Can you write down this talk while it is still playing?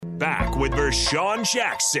back with Vershawn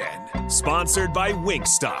Jackson, sponsored by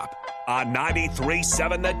Wingstop on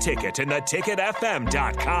 93.7 The Ticket and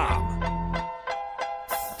theticketfm.com.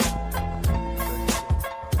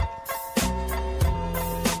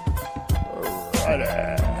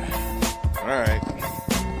 All right.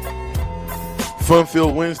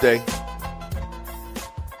 Fun-filled Wednesday.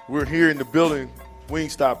 We're here in the building,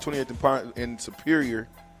 Wingstop, 28th in Superior.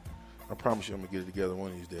 I promise you I'm going to get it together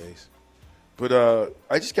one of these days. But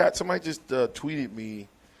somebody just tweeted me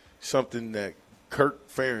something that Kirk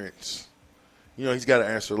Ferentz, he's got to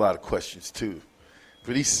answer a lot of questions too.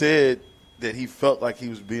 But he said that he felt like he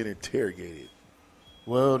was being interrogated.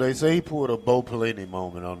 Well, they say he pulled a Bo Pelini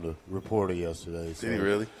moment on the reporter yesterday. So did he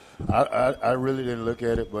really? I really didn't look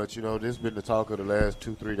at it, but, this has been the talk of the last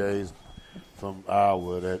 2-3 days from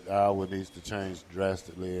Iowa, that Iowa needs to change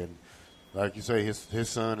drastically. And like you say, his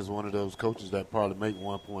son is one of those coaches that probably make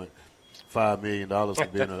 $1.5 million for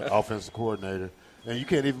being an offensive coordinator. And you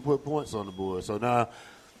can't even put points on the board. So now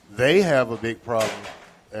they have a big problem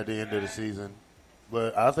at the end of the season.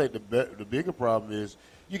 But I think the bigger problem is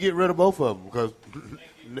you get rid of both of them because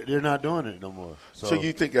they're not doing it no more. So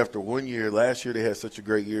you think after 1 year, last year they had such a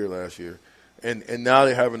great year last year, and now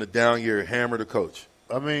they're having a down year, hammer the coach?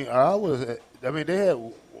 I mean, they had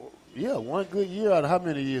one good year out of how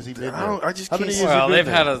many years he been there? I just can't. Well, they've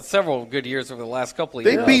had several good years over the last couple of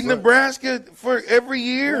years. They beat Nebraska for every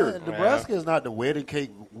year. Yeah, Nebraska is not the wedding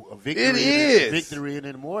cake victory. It is victory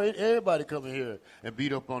anymore. Everybody coming here and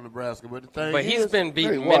beat up on Nebraska, but the thing But he's been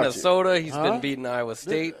beating Minnesota. He's been beating Iowa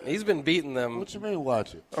State. He's been beating them. What you mean,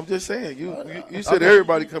 watch it? I'm just saying. You said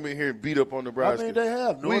everybody come in here and beat up on Nebraska. I mean, they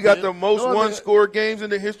have. We got the most one-score games in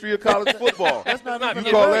the history of college football. That's not you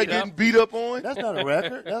call that getting beat up on? That's not a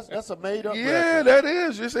record. That's a made-up record. Yeah, that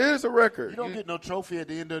is. It is a record. You don't get no trophy at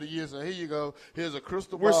the end of the year. So here you go. Here's a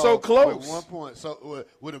crystal ball. We're so close. With 1 point. So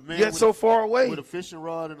with a man. Yet so far away. With a fishing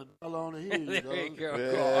rod and a dollar on it. Here you go. There you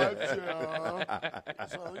go.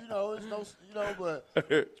 Gotcha. So it's but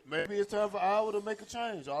maybe it's time for Iowa to make a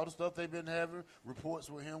change. All the stuff they've been having,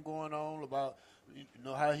 reports with him going on about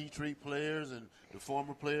how he treat players and the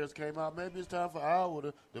former players came out. Maybe it's time for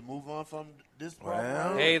Iowa to move on from this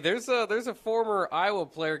problem. Hey, there's a former Iowa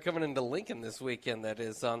player coming into Lincoln this weekend that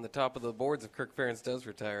is on the top of the boards if Kirk Ferentz does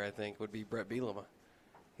retire, I think, would be Brett Bielema.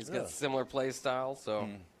 He's got a similar play style, so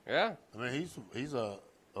yeah. I mean, he's a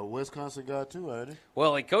Wisconsin guy too, ain't he?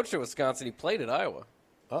 Well, he coached at Wisconsin. He played at Iowa.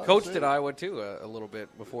 Coached at Iowa, too, a little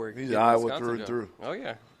bit before he He's Iowa through and through. Oh,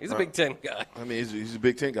 yeah. He's a Big Ten guy. I mean, he's a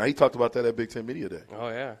Big Ten guy. He talked about that at Big Ten Media Day. Oh,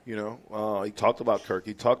 yeah. He talked about Kirk.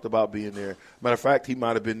 He talked about being there. Matter of fact, he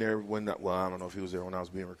might have been there I don't know if he was there when I was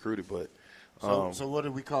being recruited. But So what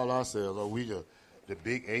do we call ourselves? Are we the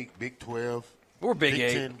Big 8, Big 12? We're Big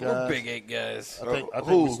 8. 10 guys? We're Big 8 guys. I think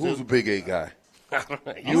who's a Big 8 guy?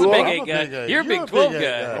 You're a Big 8 guy. You're a Big 12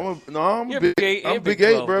 guy. I'm Big 8. I'm Big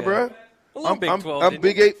 8, bro. I'm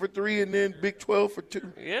Big 8 for 3 and then Big 12 for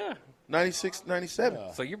 2. Yeah. 96, 97.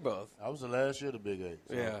 Yeah. So you're both. I was the last year the Big 8.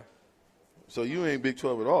 So. Yeah. So you ain't Big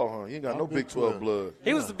 12 at all, huh? You ain't got no Big 12 blood.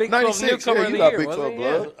 He was the Big 12 newcomer of the year, Big 12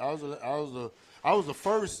 blood. I was the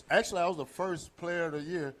first. Actually, I was the first player of the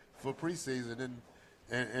year for preseason in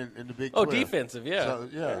the Big 12. Oh, defensive,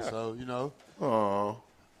 yeah. So Aw.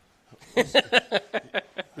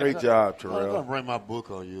 Great job, Terrell. I'm going to bring my book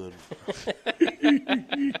on you.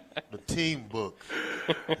 The team book.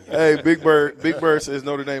 Hey, Big Bird says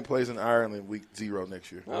Notre Dame plays in Ireland week 0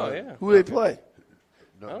 next year. Oh, yeah. Who they play?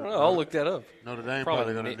 I don't know. I'll look that up. Notre Dame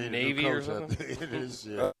probably going to need Navy a new or coach.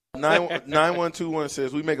 something. 9121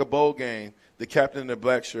 says we make a bowl game. The captain in the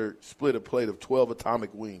black shirt split a plate of 12 atomic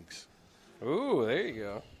wings. Ooh, there you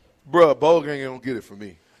go. Bruh, bowl game don't get it for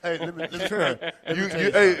me. Hey, let me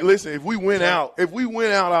hey, listen. If we win out,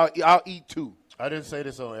 I'll eat 2. I didn't say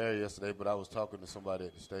this on air yesterday, but I was talking to somebody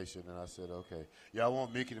at the station, and I said, "Okay, y'all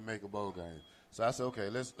want Mickey to make a bowl game?" So I said, "Okay,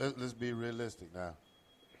 let's be realistic now."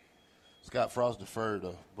 Scott Frost deferred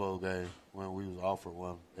a bowl game when we was offered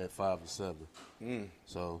one at 5 and 7.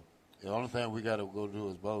 So the only thing we got to go do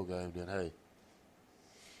is bowl game. Then hey.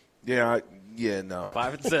 No.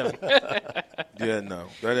 5 and 7. No,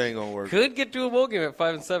 that ain't gonna work. Could get to a bowl game at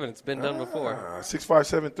 5 and 7. It's been done before.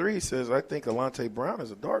 6573 says I think Alante Brown is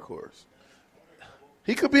a dark horse.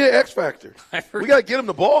 He could be an X factor. We got to get him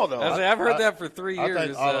the ball though. I've heard that for 3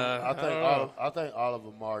 years. I think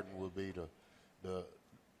Oliver Martin would be the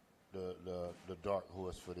dark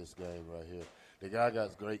horse for this game right here. The guy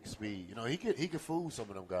got great speed. He could fool some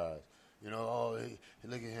of them guys.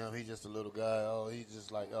 Look at him. He's just a little guy. Oh, he's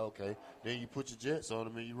just like, okay. Then you put your jets on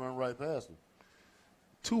him and you run right past him.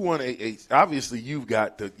 2188. Obviously, you've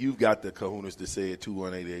got the kahunas to say it.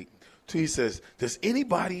 2188. He says, does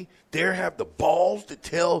anybody dare have the balls to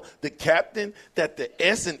tell the captain that the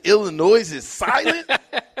S in Illinois is silent?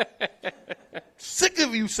 Sick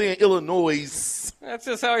of you saying Illinois. That's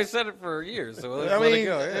just how he said it for years. So I mean,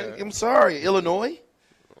 I'm sorry, Illinois?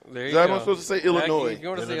 there Is you that go. I'm supposed to say Illinois? You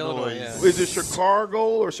want to say Illinois, yeah. Is it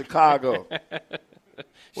Chicago or Chicago?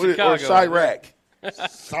 Chicago. Or Chirac?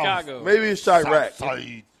 Chicago. Maybe it's Chirac.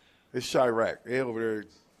 Side. It's Chirac. They over there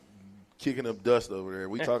kicking up dust over there.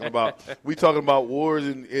 We talking about wars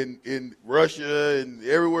in Russia and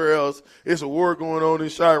everywhere else. It's a war going on in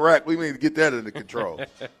Chirac. We need to get that under control.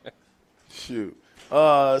 Shoot.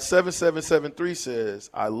 7773 says,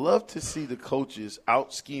 I love to see the coaches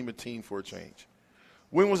out-scheme a team for a change.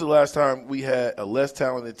 When was the last time we had a less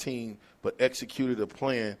talented team but executed a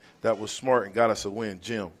plan that was smart and got us a win?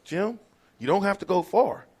 Jim, you don't have to go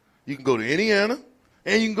far. You can go to Indiana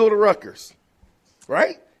and you can go to Rutgers,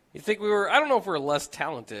 right? You think I don't know if we're less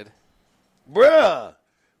talented. Bruh,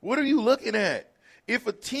 what are you looking at? If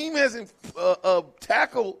a team hasn't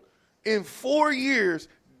tackled in 4 years,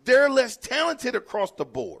 they're less talented across the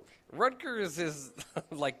board. Rutgers is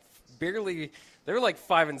like barely – they were like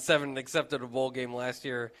 5-7 and accepted a bowl game last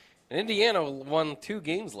year. And Indiana won 2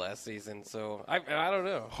 games last season. So I don't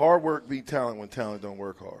know. Hard work beat talent when talent don't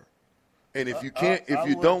work hard. And if you can't, if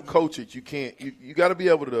you don't coach it, you can't. You got to be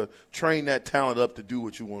able to train that talent up to do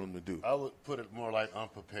what you want them to do. I would put it more like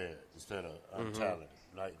unprepared instead of untalented,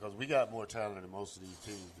 like because we got more talent than most of these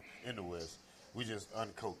teams in the West. We just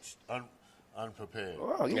uncoached, unprepared.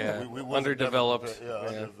 Oh yeah, we underdeveloped.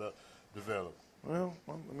 Underdeveloped. Well,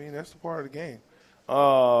 I mean that's the part of the game.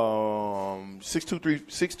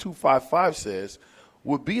 6255 says,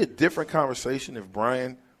 would be a different conversation if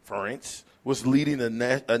Brian Ferentz was leading a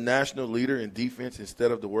national leader in defense instead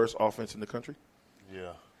of the worst offense in the country?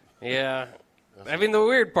 Yeah. Yeah. I mean, the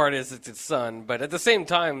weird part is it's his son, but at the same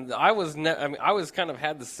time, I was kind of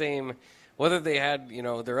had the same. Whether they had,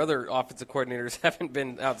 their other offensive coordinators haven't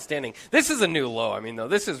been outstanding. This is a new low. I mean, though,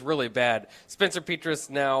 this is really bad. Spencer Petras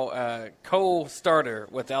now co-starter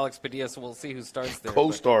with Alex Padilla, so we'll see who starts there.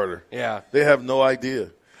 Co-starter. But, yeah. They have no idea.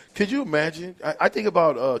 Could you imagine? I think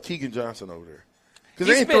about Keegan Johnson over there.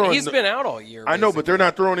 He's been out all year. I know, but they're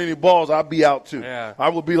not throwing any balls. I'll be out too. Yeah. I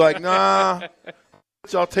will be like, nah,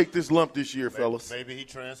 y'all take this lump this year, fellas. Maybe he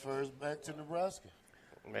transfers back to Nebraska.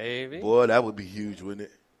 Maybe. Boy, that would be huge, wouldn't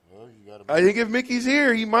it? Well, I think if Mickey's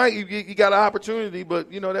here, he might. He got an opportunity,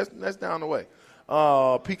 but that's down the way.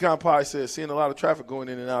 Pecan Pie says seeing a lot of traffic going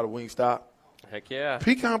in and out of Wingstop. Heck yeah.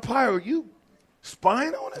 Pecan Pie, are you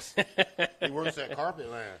spying on us? He works at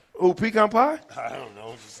Carpetland. Oh, Pecan Pie? I don't know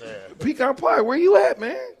what you said. Pecan Pie, where you at,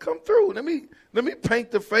 man? Come through. Let me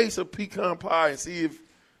paint the face of Pecan Pie and see if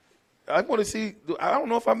I want to see. I don't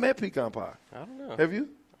know if I met Pecan Pie. I don't know. Have you?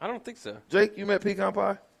 I don't think so. Jake, you met Pecan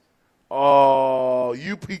Pie? Oh,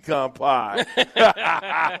 you Pecan Pie.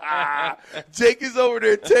 Jake is over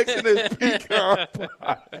there texting us Pecan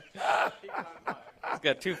Pie. He's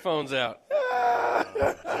got 2 phones out.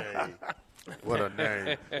 What a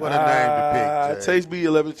name. What a name to pick, Jay. Taste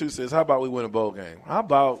B112 says, how about we win a bowl game? How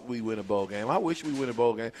about we win a bowl game? I wish we win a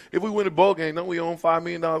bowl game. If we win a bowl game, don't we own $5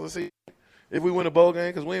 million a season? If we win a bowl game,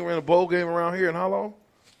 because we ain't ran a bowl game around here in how long?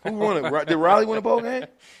 Who won it? Did Riley win a bowl game?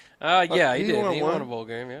 Yeah, he did. He one. won a bowl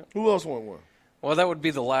game, yeah. Who else won one? Well, that would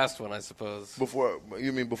be the last one, I suppose. Before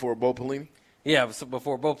Bo Pelini? Yeah, so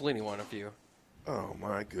before Bo Pelini won a few. Oh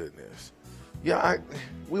my goodness. Yeah,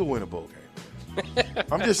 we'll win a bowl game.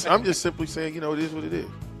 I'm just simply saying, it is what it is.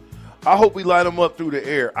 I hope we light them up through the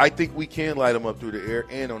air. I think we can light them up through the air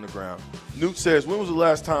and on the ground. Newt says, when was the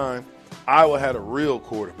last time Iowa had a real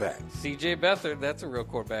quarterback? C.J. Beathard, that's a real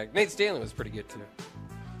quarterback. Nate Stanley was pretty good, too.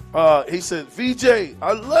 He said, VJ,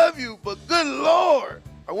 I love you, but good Lord.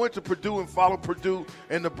 I went to Purdue and followed Purdue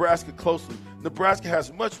and Nebraska closely. Nebraska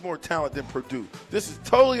has much more talent than Purdue. This is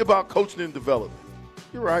totally about coaching and development.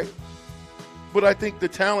 You're right. But I think the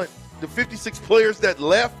talent, the 56 players that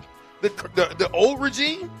left the old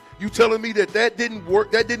regime, you telling me that didn't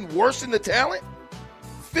work, that didn't worsen the talent?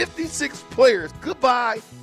 56 players. Goodbye.